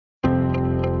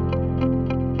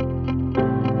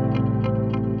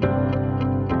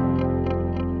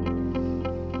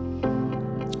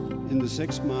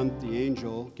6th month, the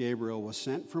angel Gabriel was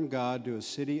sent from God to a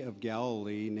city of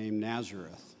Galilee named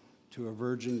Nazareth, to a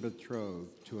virgin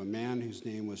betrothed to a man whose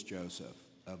name was Joseph,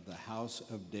 of the house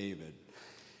of David.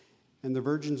 And the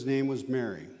virgin's name was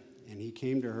Mary. And he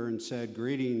came to her and said,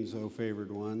 "Greetings, O favored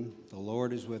one, the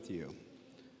Lord is with you."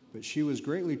 But she was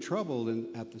greatly troubled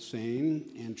at the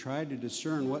saying, and tried to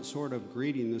discern what sort of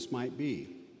greeting this might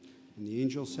be. And the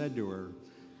angel said to her,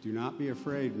 "Do not be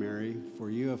afraid, Mary, for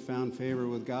you have found favor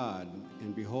with God,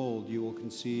 and behold, you will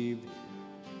conceive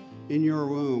in your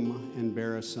womb and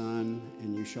bear a son,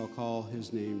 and you shall call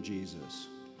his name Jesus.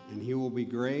 And he will be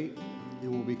great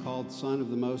and will be called Son of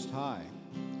the Most High.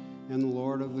 And the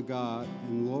Lord God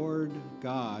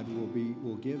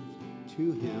will give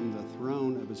to him the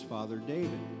throne of his father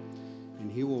David,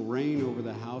 and he will reign over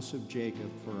the house of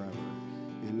Jacob forever,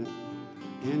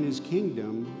 and his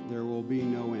kingdom there will be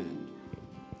no end."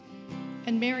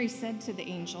 And Mary said to the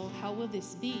angel, "How will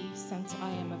this be, since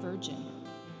I am a virgin?"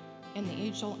 And the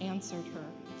angel answered her,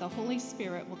 "The Holy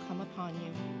Spirit will come upon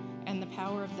you, and the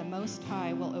power of the Most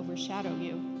High will overshadow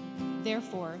you.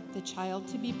 Therefore, the child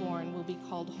to be born will be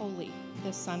called Holy,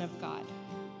 the Son of God.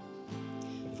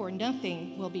 For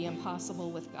nothing will be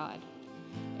impossible with God."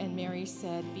 And Mary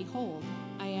said, "Behold,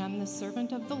 I am the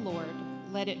servant of the Lord.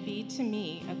 Let it be to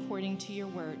me according to your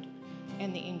word."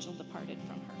 And the angel departed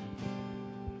from her.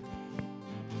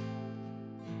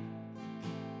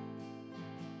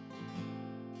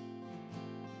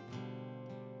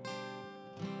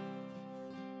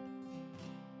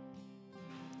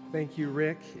 Thank you,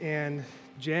 Rick and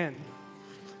Jen.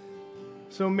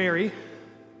 So Mary,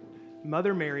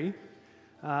 Mother Mary,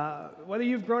 whether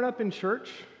you've grown up in church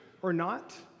or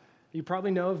not, you probably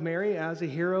know of Mary as a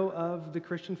hero of the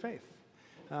Christian faith.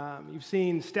 You've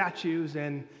seen statues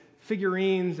and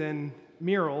figurines and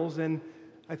murals, and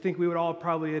I think we would all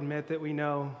probably admit that we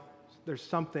know there's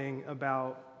something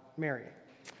about Mary.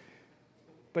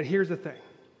 But here's the thing.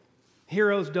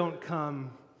 Heroes don't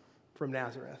come from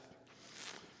Nazareth.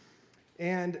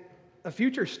 And a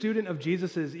future student of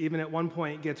Jesus's even at one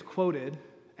point gets quoted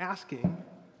asking,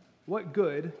 what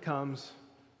good comes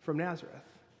from Nazareth?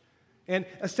 And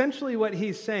essentially what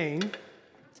he's saying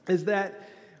is that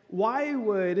why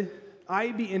would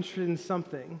I be interested in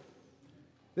something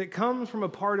that comes from a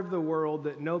part of the world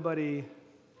that nobody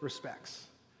respects?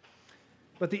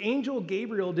 But the angel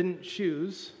Gabriel didn't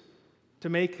choose to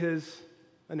make his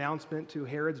announcement to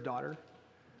Herod's daughter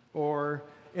or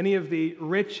any of the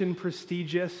rich and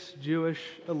prestigious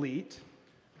Jewish elite.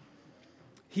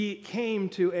 He came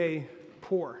to a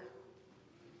poor,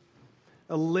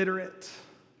 illiterate,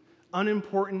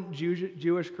 unimportant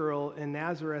Jewish girl in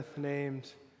Nazareth named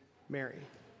Mary.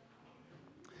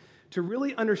 To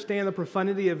really understand the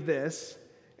profundity of this,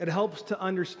 it helps to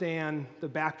understand the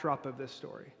backdrop of this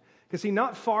story. Because see,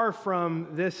 not far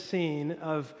from this scene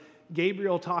of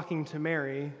Gabriel talking to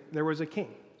Mary, there was a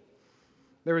king.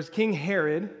 There was King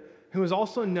Herod, who was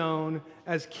also known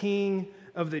as King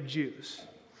of the Jews.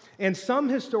 And some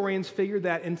historians figure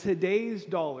that in today's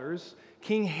dollars,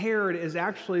 King Herod is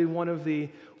actually one of the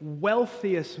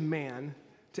wealthiest men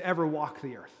to ever walk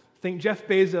the earth. Think Jeff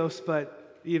Bezos,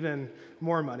 but even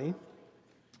more money.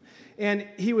 And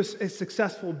he was a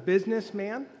successful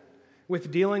businessman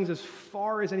with dealings as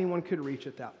far as anyone could reach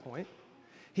at that point.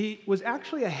 He was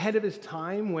actually ahead of his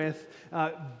time with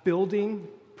building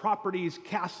properties,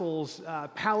 castles,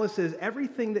 palaces,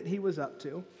 everything that he was up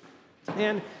to.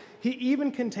 And he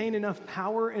even contained enough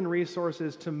power and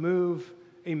resources to move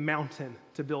a mountain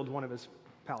to build one of his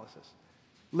palaces.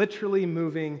 Literally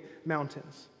moving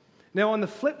mountains. Now, on the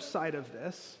flip side of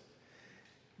this,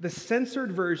 the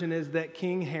censored version is that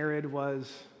King Herod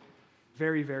was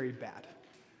very, very bad.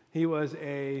 He was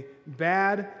a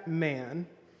bad man.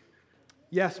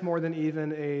 Yes, more than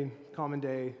even a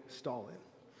common-day Stalin.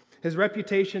 His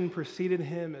reputation preceded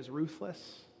him as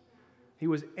ruthless. He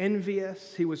was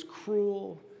envious, he was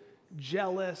cruel,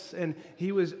 jealous, and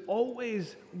he was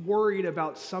always worried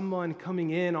about someone coming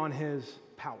in on his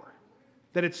power.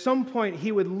 That at some point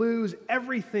he would lose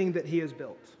everything that he has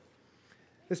built.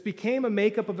 This became a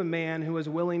makeup of a man who was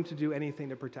willing to do anything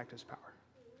to protect his power.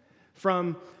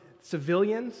 From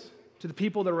civilians to the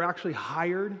people that were actually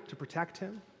hired to protect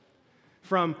him,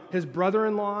 from his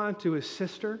brother-in-law to his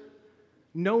sister,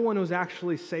 no one was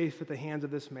actually safe at the hands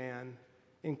of this man,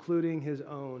 including his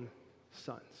own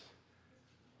sons.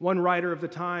 One writer of the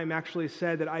time actually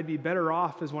said that I'd be better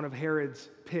off as one of Herod's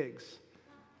pigs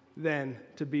than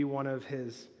to be one of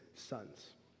his sons.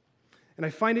 And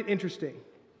I find it interesting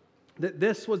that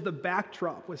this was the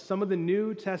backdrop with some of the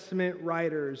New Testament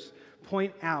writers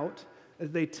point out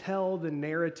as they tell the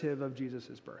narrative of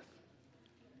Jesus' birth.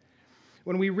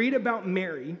 When we read about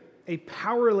Mary, a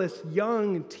powerless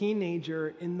young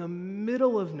teenager in the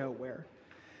middle of nowhere,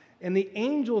 and the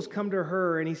angels come to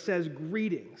her and he says,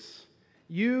 "Greetings,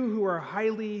 you who are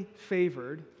highly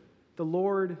favored, the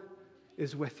Lord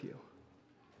is with you."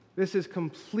 This is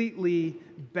completely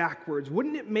backwards.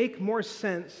 Wouldn't it make more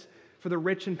sense for the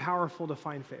rich and powerful to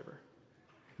find favor?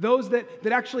 Those that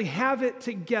actually have it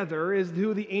together is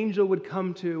who the angel would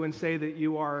come to and say that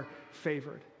you are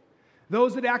favored.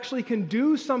 Those that actually can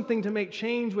do something to make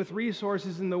change with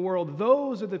resources in the world,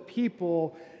 those are the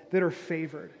people that are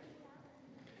favored.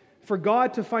 For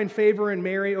God to find favor in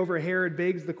Mary over Herod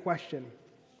begs the question,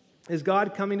 is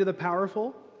God coming to the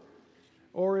powerful,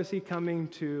 or is he coming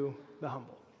to the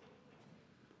humble?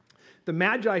 The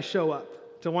Magi show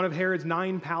up to one of Herod's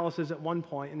 9 palaces at one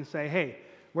point and say, "Hey,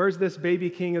 where's this baby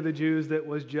king of the Jews that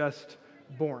was just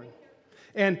born?"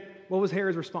 And what was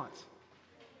Herod's response?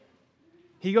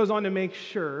 He goes on to make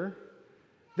sure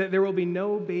that there will be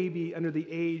no baby under the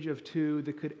age of 2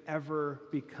 that could ever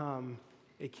become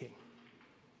a king.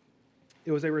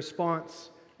 It was a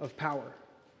response of power.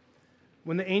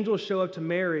 When the angels show up to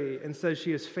Mary and says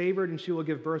she is favored and she will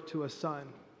give birth to a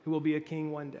son who will be a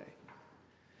king one day,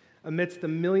 amidst the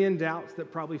million doubts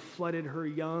that probably flooded her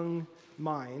young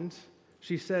mind,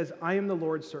 she says, "I am the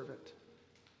Lord's servant.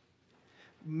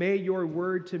 May your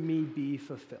word to me be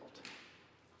fulfilled."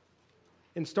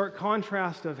 In stark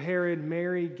contrast of Herod,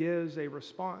 Mary gives a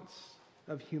response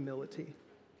of humility.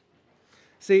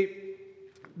 See,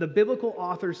 the biblical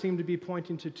authors seem to be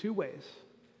pointing to 2 ways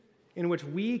in which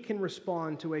we can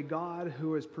respond to a God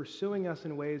who is pursuing us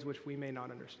in ways which we may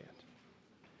not understand.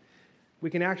 We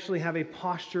can actually have a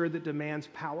posture that demands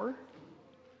power,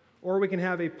 or we can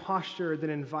have a posture that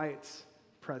invites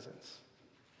presence.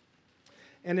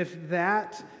 And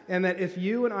if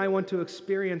you and I want to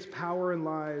experience power in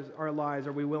our lives,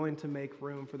 are we willing to make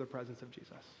room for the presence of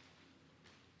Jesus?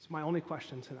 It's my only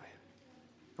question tonight.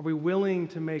 Are we willing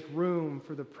to make room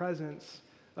for the presence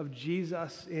of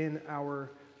Jesus in our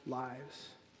lives?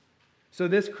 So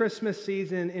this Christmas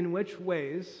season, in which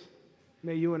ways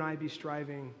may you and I be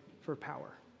striving for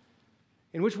power?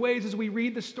 In which ways, as we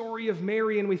read the story of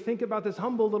Mary and we think about this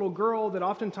humble little girl that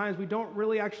oftentimes we don't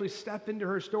really actually step into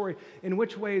her story, in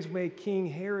which ways may King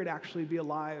Herod actually be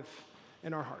alive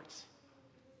in our hearts?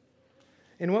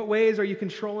 In what ways are you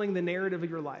controlling the narrative of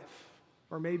your life,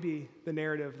 or maybe the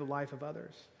narrative of the life of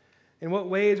others? In what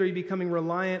ways are you becoming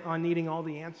reliant on needing all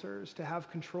the answers to have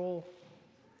control?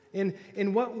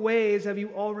 In what ways have you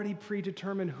already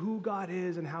predetermined who God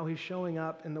is and how he's showing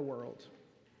up in the world?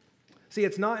 See,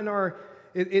 it's not in our...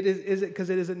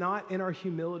 Is it not in our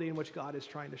humility in which God is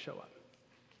trying to show up?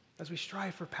 As we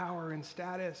strive for power and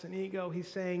status and ego, he's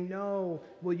saying, no,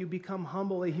 will you become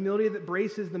humble? A humility that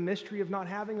embraces the mystery of not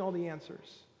having all the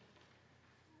answers.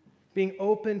 Being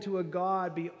open to a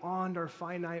God beyond our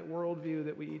finite worldview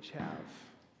that we each have.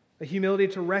 A humility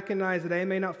to recognize that I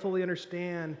may not fully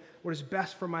understand what is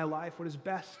best for my life, what is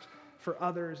best for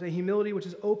others. A humility which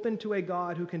is open to a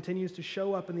God who continues to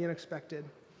show up in the unexpected,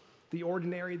 the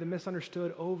ordinary, the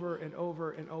misunderstood over and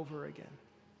over and over again.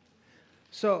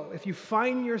 So, if you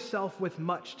find yourself with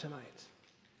much tonight,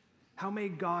 how may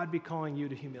God be calling you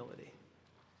to humility?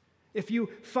 If you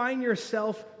find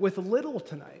yourself with little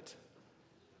tonight,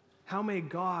 how may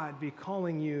God be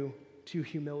calling you to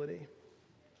humility?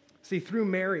 See, through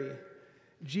Mary,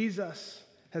 Jesus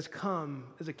has come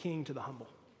as a king to the humble.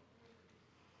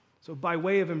 So by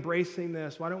way of embracing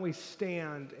this, why don't we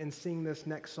stand and sing this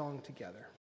next song together?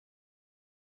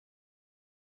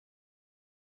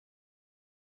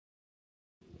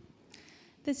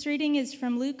 This reading is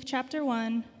from Luke chapter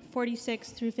 1, 46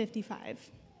 through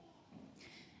 55.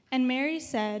 And Mary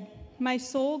said, "My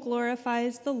soul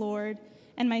glorifies the Lord,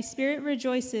 and my spirit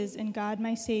rejoices in God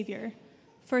my Savior,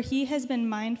 for he has been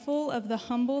mindful of the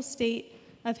humble state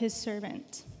of his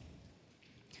servant.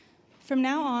 From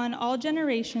now on, all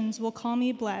generations will call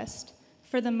me blessed,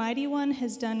 for the Mighty One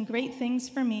has done great things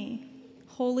for me.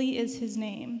 Holy is his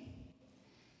name.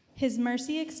 His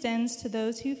mercy extends to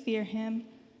those who fear him,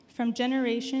 from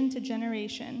generation to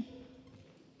generation.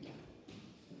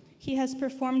 He has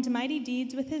performed mighty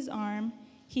deeds with his arm.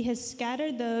 He has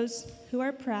scattered those who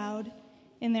are proud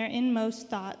in their inmost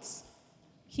thoughts.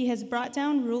 He has brought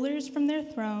down rulers from their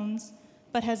thrones,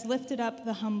 but has lifted up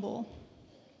the humble.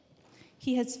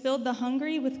 He has filled the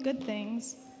hungry with good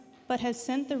things, but has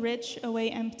sent the rich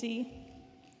away empty.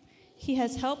 He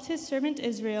has helped his servant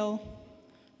Israel,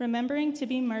 remembering to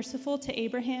be merciful to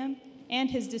Abraham and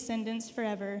his descendants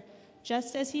forever,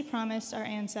 just as he promised our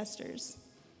ancestors."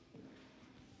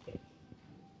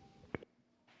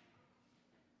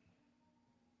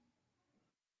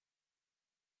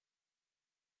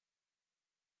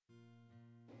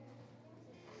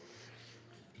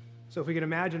 So if we can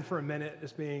imagine for a minute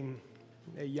just being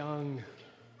a young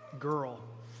girl,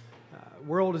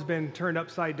 world has been turned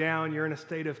upside down, you're in a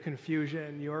state of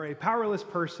confusion, you're a powerless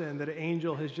person that an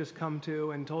angel has just come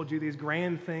to and told you these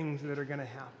grand things that are going to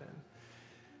happen.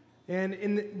 And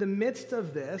in the midst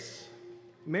of this,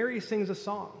 Mary sings a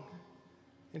song,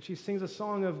 and she sings a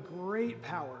song of great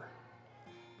power.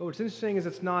 But what's interesting is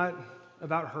it's not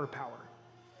about her power.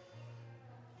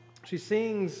 She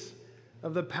sings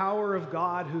of the power of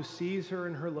God who sees her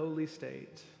in her lowly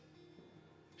state.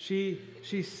 She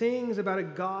sings about a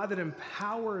God that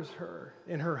empowers her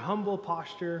in her humble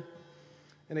posture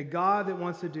and a God that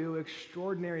wants to do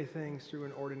extraordinary things through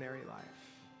an ordinary life.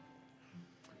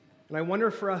 And I wonder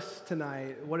for us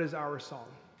tonight, what is our song?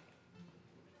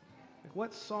 Like,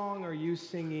 what song are you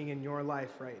singing in your life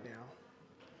right now?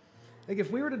 Like,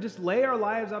 if we were to just lay our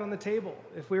lives out on the table,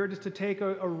 if we were just to take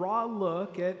a raw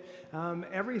look at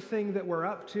everything that we're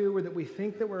up to or that we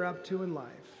think that we're up to in life,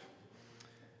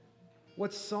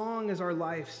 what song is our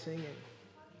life singing?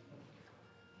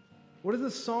 What does the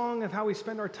song of how we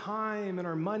spend our time and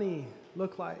our money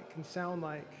look like and sound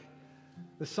like?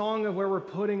 The song of where we're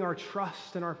putting our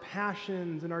trust and our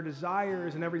passions and our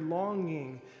desires and every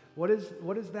longing, what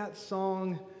does that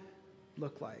song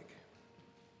look like?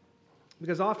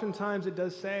 Because oftentimes it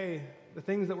does say the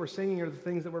things that we're singing are the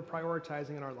things that we're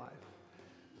prioritizing in our life.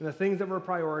 And the things that we're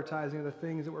prioritizing are the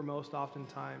things that we're most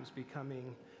oftentimes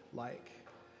becoming like.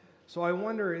 So I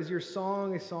wonder, is your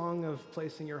song a song of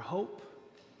placing your hope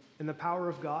in the power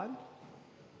of God?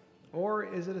 Or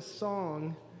is it a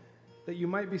song that you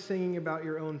might be singing about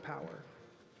your own power?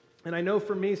 And I know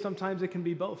for me, sometimes it can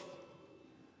be both.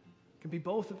 It can be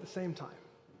both at the same time.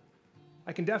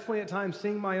 I can definitely at times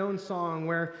sing my own song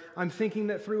where I'm thinking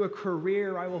that through a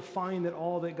career I will find that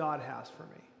all that God has for me.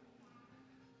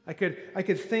 I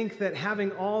could think that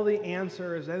having all the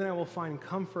answers, then I will find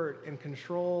comfort and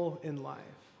control in life.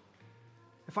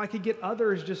 If I could get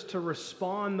others just to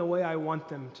respond the way I want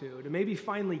them to maybe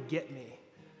finally get me,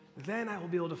 then I will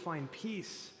be able to find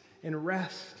peace and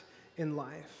rest in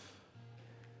life.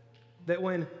 That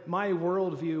when my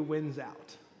worldview wins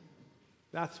out,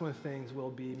 that's when things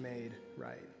will be made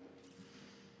right.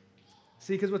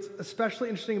 See, because what's especially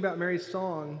interesting about Mary's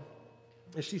song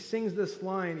is she sings this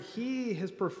line, "He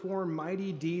has performed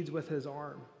mighty deeds with his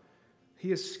arm. He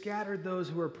has scattered those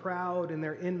who are proud in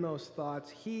their inmost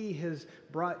thoughts. He has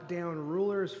brought down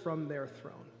rulers from their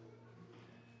throne."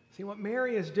 See, what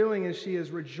Mary is doing is she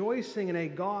is rejoicing in a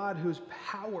God whose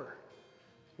power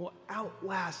will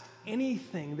outlast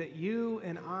anything that you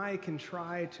and I can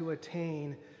try to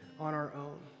attain on our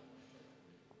own.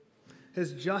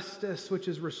 His justice, which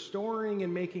is restoring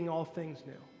and making all things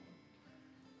new.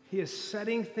 He is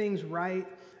setting things right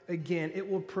again. It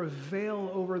will prevail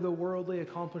over the worldly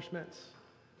accomplishments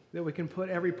that we can put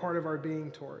every part of our being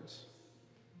towards.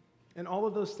 And all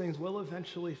of those things will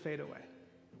eventually fade away.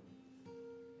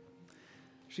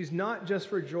 She's not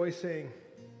just rejoicing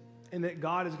in that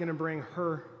God is going to bring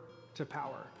her to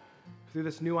power through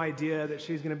this new idea that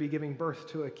she's going to be giving birth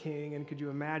to a king, and could you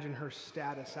imagine her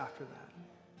status after that?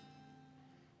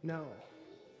 No.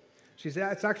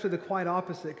 It's actually the quite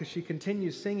opposite, because she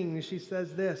continues singing and she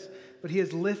says this, "But he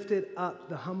has lifted up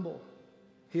the humble.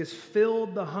 He has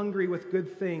filled the hungry with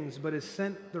good things, but has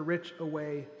sent the rich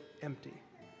away empty."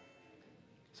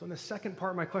 So in the second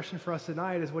part, my question for us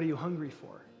tonight is, what are you hungry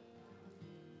for?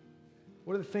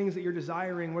 What are the things that you're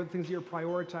desiring? What are the things that you're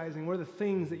prioritizing? What are the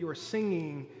things that you are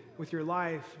singing with your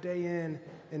life day in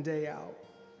and day out?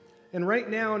 And right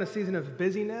now, in a season of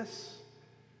busyness,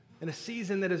 in a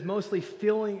season that is mostly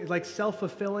feeling like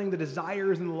self-fulfilling, the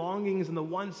desires and the longings and the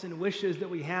wants and wishes that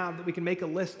we have, that we can make a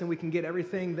list and we can get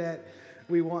everything that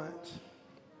we want.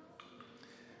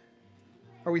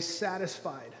 Are we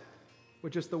satisfied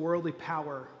with just the worldly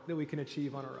power that we can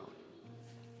achieve on our own?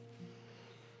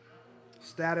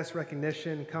 Status,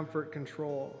 recognition, comfort,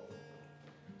 control.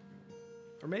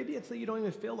 Or maybe it's that you don't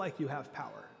even feel like you have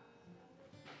power,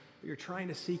 but you're trying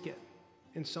to seek it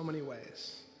in so many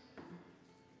ways.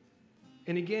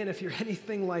 And again, if you're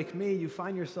anything like me, you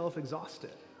find yourself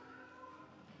exhausted.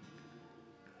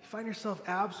 You find yourself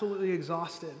absolutely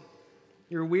exhausted.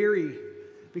 You're weary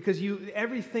because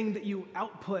everything that you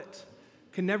output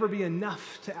can never be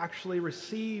enough to actually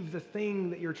receive the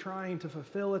thing that you're trying to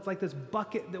fulfill. It's like this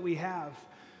bucket that we have.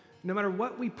 No matter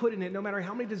what we put in it, no matter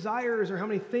how many desires or how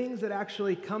many things that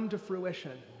actually come to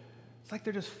fruition, it's like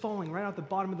they're just falling right out the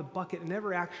bottom of the bucket and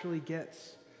never actually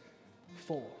gets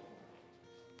full.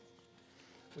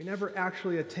 We never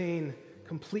actually attain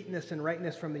completeness and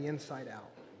rightness from the inside out.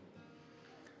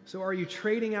 So are you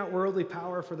trading out worldly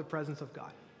power for the presence of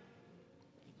God?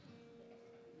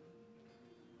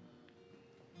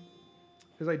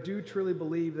 because I do truly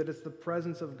believe that it's the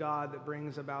presence of God that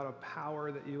brings about a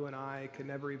power that you and I could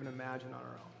never even imagine on our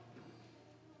own.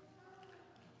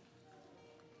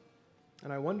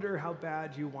 And I wonder how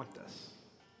bad you want this.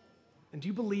 And do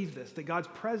you believe this, that God's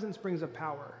presence brings a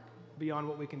power beyond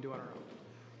what we can do on our own?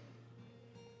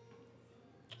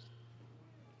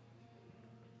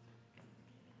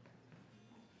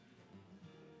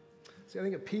 See, I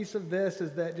think a piece of this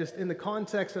is that just in the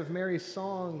context of Mary's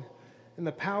song and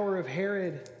the power of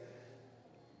Herod,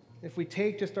 if we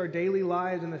take just our daily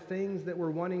lives and the things that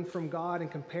we're wanting from God and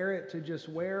compare it to just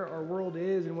where our world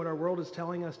is and what our world is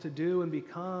telling us to do and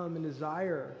become and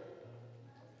desire,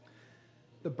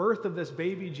 the birth of this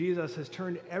baby Jesus has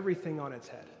turned everything on its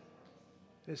head.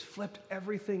 It has flipped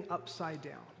everything upside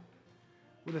down,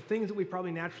 where the things that we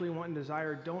probably naturally want and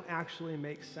desire don't actually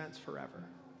make sense forever.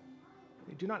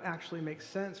 They do not actually make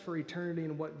sense for eternity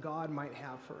and what God might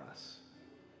have for us.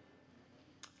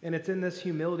 And it's in this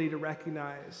humility to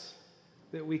recognize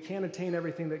that we can't attain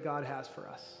everything that God has for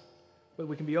us, but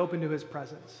we can be open to his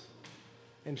presence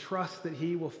and trust that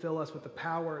he will fill us with the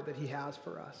power that he has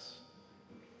for us.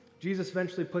 Jesus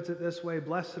eventually puts it this way: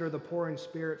 blessed are the poor in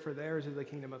spirit, for theirs is the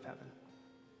kingdom of heaven.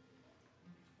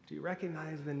 Do you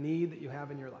recognize the need that you have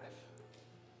in your life?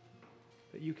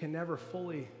 That you can never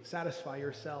fully satisfy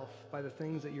yourself by the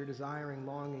things that you're desiring,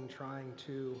 longing, trying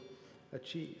to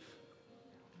achieve.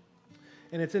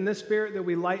 And it's in this spirit that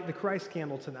we light the Christ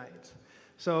candle tonight.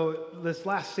 So this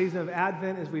last season of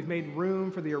Advent, as we've made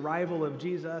room for the arrival of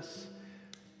Jesus,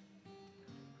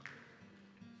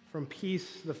 from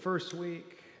peace the first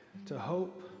week to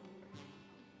hope,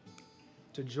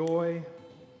 to joy,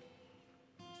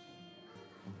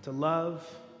 to love,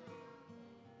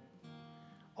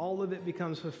 all of it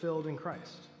becomes fulfilled in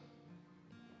Christ.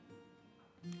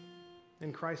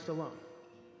 In Christ alone.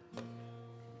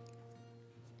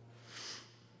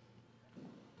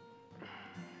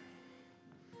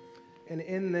 And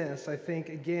in this, I think,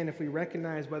 again, if we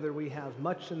recognize whether we have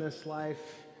much in this life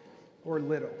or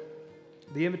little,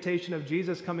 the invitation of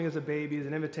Jesus coming as a baby is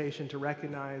an invitation to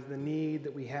recognize the need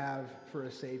that we have for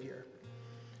a Savior.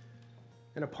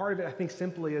 And a part of it, I think,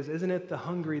 simply is, isn't it the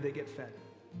hungry that get fed?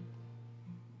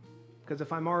 Because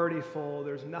if I'm already full,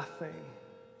 there's nothing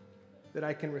that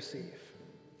I can receive.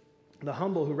 The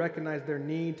humble who recognize their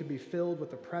need to be filled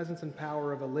with the presence and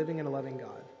power of a living and a loving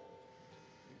God.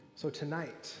 So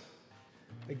tonight,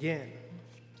 again,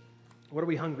 what are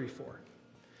we hungry for?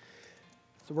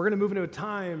 So we're going to move into a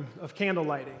time of candle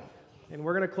lighting, and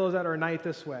we're going to close out our night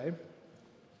this way.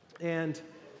 And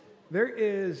there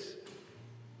is,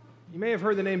 you may have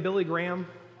heard the name Billy Graham.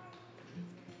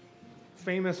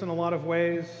 Famous in a lot of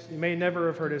ways. You may never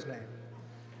have heard his name.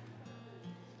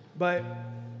 But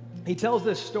he tells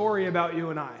this story about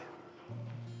you and I.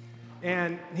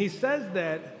 And he says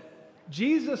that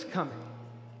Jesus coming,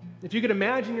 if you could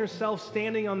imagine yourself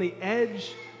standing on the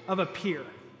edge of a pier,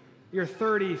 you're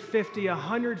 30, 50,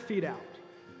 100 feet out.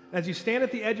 As you stand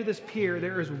at the edge of this pier,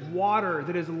 there is water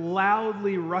that is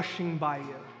loudly rushing by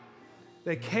you,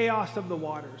 the chaos of the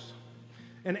waters.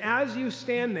 And as you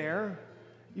stand there,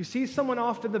 you see someone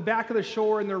off to the back of the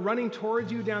shore, and they're running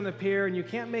towards you down the pier, and you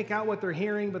can't make out what they're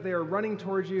hearing, but they are running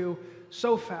towards you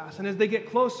so fast. And as they get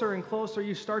closer and closer,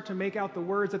 you start to make out the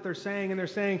words that they're saying, and they're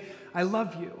saying, I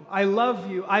love you, I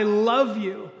love you, I love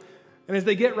you. And as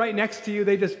they get right next to you,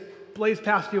 they just blaze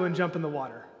past you and jump in the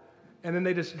water. And then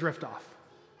they just drift off.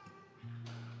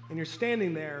 And you're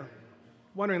standing there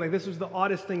wondering, like, this was the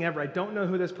oddest thing ever. I don't know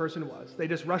who this person was. They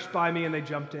just rushed by me and they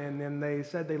jumped in and they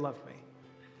said they loved me.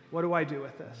 What do I do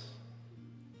with this?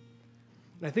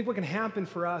 And I think what can happen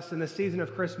for us in this season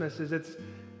of Christmas is it's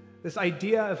this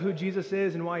idea of who Jesus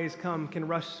is and why he's come can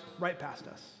rush right past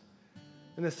us.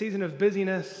 In the season of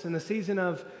busyness, in the season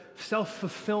of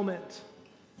self-fulfillment,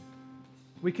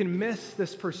 we can miss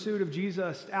this pursuit of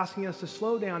Jesus asking us to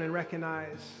slow down and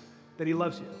recognize that he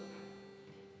loves you,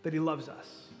 that he loves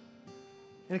us.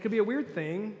 And it could be a weird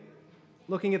thing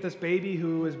looking at this baby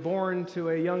who was born to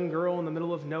a young girl in the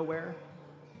middle of nowhere.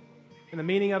 And the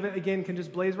meaning of it, again, can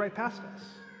just blaze right past us.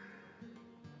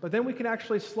 But then we can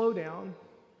actually slow down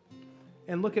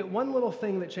and look at one little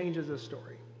thing that changes this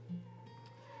story.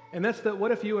 And that's that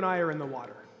what if you and I are in the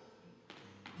water?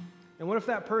 And what if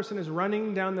that person is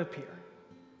running down the pier,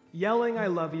 yelling, I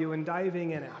love you, and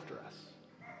diving in after us?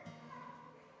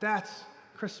 That's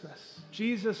Christmas.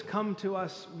 Jesus come to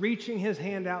us, reaching his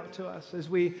hand out to us as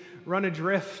we run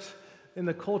adrift in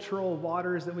the cultural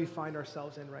waters that we find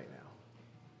ourselves in right now.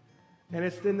 And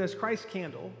it's in this Christ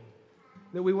candle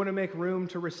that we want to make room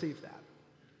to receive that.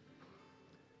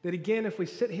 That again, if we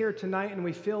sit here tonight and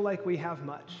we feel like we have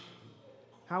much,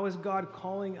 how is God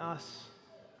calling us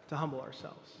to humble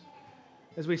ourselves?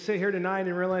 As we sit here tonight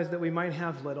and realize that we might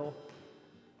have little,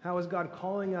 how is God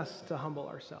calling us to humble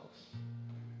ourselves?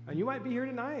 And you might be here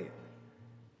tonight.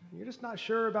 You're just not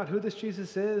sure about who this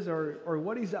Jesus is or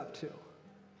what he's up to.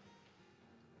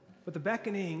 But the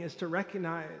beckoning is to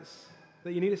recognize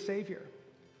that you need a Savior.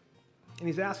 And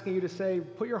he's asking you to say,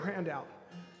 put your hand out.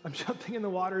 I'm jumping in the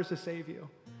waters to save you.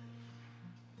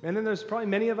 And then there's probably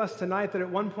many of us tonight that at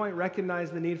one point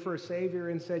recognized the need for a Savior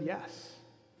and said yes.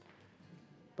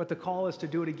 But the call is to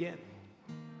do it again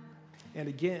and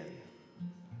again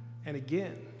and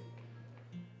again.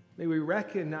 May we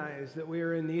recognize that we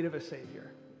are in need of a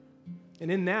Savior.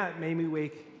 And in that, may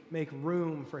we make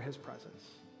room for his presence.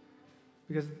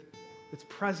 Because it's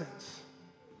presence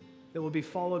that will be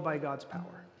followed by God's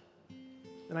power.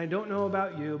 And I don't know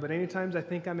about you, but anytime I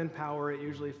think I'm in power, it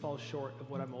usually falls short of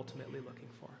what I'm ultimately looking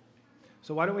for.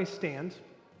 So why don't we stand?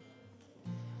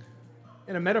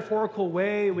 In a metaphorical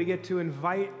way, we get to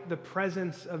invite the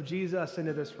presence of Jesus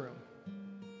into this room.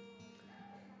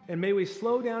 And may we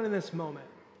slow down in this moment.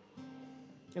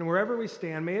 And wherever we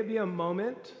stand, may it be a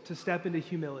moment to step into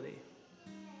humility,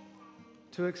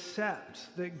 to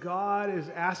accept that God is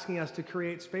asking us to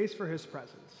create space for his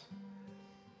presence,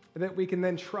 and that we can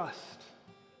then trust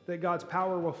that God's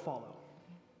power will follow.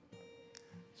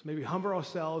 So may we humble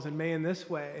ourselves, and may in this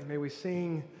way, may we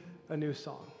sing a new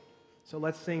song. So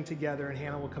let's sing together, and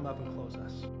Hannah will come up and close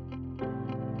us.